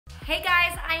Hey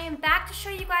guys, I am back to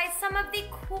show you guys some of the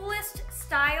coolest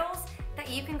styles that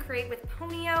you can create with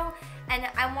Ponytail, and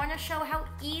I want to show how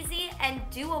easy and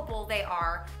doable they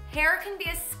are. Hair can be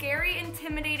a scary,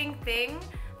 intimidating thing,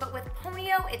 but with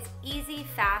Ponytail, it's easy,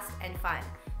 fast, and fun.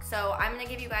 So I'm gonna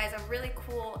give you guys a really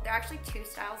cool, they're actually two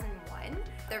styles in one.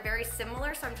 They're very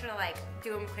similar, so I'm just gonna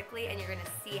do them quickly and you're gonna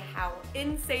see how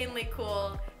insanely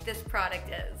cool this product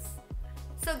is.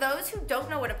 So those who don't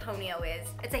know what a Ponytail is,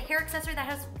 it's a hair accessory that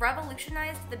has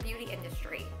revolutionized the beauty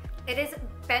industry. It is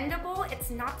bendable, it's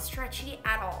not stretchy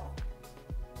at all.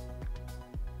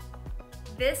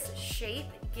 This shape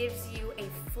gives you a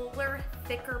fuller,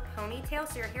 thicker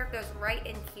ponytail, so your hair goes right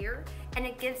in here, and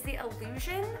it gives the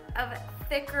illusion of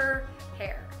thicker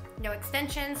hair. No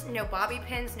extensions, no bobby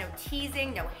pins, no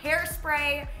teasing, no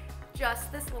hairspray,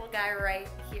 just this little guy right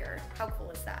here. How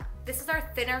cool is that? This is our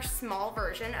thinner, small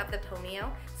version of the Ponytail,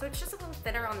 so it's just a little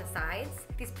thinner on the sides.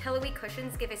 These pillowy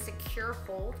cushions give a secure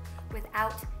hold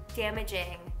without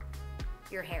damaging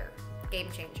your hair. Game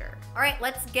changer. All right,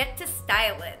 let's get to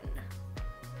styling.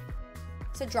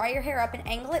 So dry your hair up and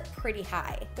angle it pretty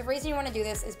high. The reason you want to do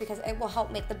this is because it will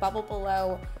help make the bubble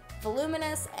below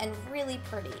voluminous and really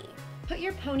pretty. Put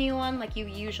your ponytail on like you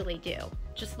usually do.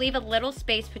 Just leave a little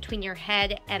space between your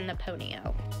head and the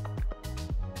ponytail.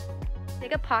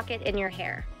 Dig a pocket in your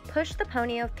hair. Push the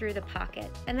ponytail through the pocket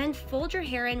and then fold your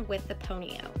hair in with the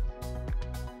ponytail.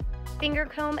 Finger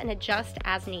comb and adjust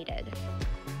as needed.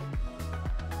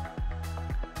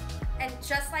 And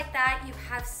just like that, you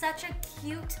have such a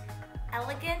cute,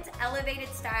 elegant, elevated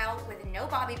style with no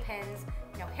bobby pins,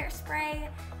 no hairspray,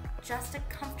 just a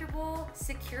comfortable,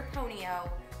 secure ponytail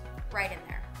right in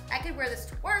there. I could wear this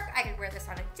to work, I could wear this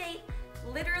on a date.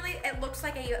 Literally, it looks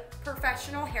like a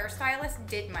professional hairstylist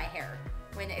did my hair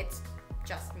when it's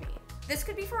just me. This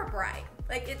could be for a bride.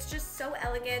 Like, it's just so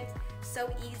elegant,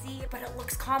 so easy, but it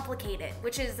looks complicated,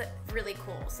 which is really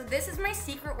cool. So this is my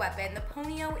secret weapon. The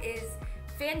Ponytail is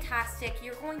fantastic.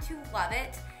 You're going to love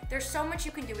it. There's so much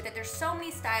you can do with it. There's so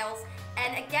many styles.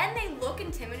 And again, they look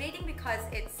intimidating because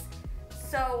it's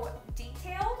so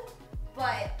detailed,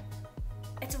 but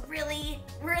it's really,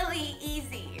 really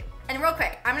easy. And real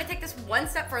quick, I'm gonna take this one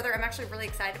step further. I'm actually really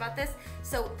excited about this.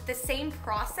 So the same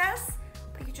process,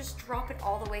 but you just drop it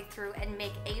all the way through and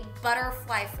make a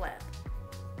butterfly flip.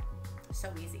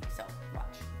 So easy, so watch.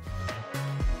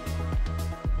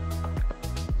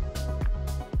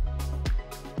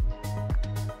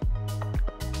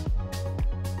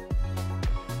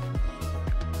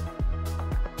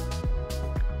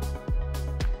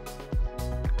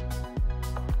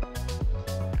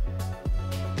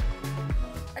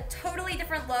 Totally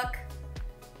different look,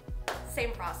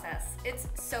 same process. It's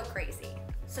so crazy.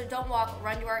 So don't walk,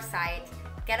 run to our site,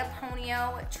 get a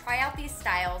Ponytail, try out these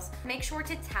styles. Make sure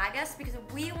to tag us because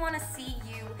we want to see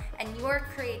you and your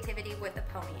creativity with the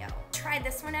Ponytail. Try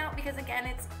this one out because again,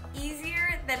 it's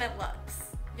easier than it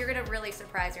looks. You're gonna really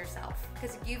surprise yourself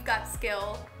because you've got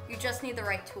skill, you just need the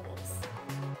right tools.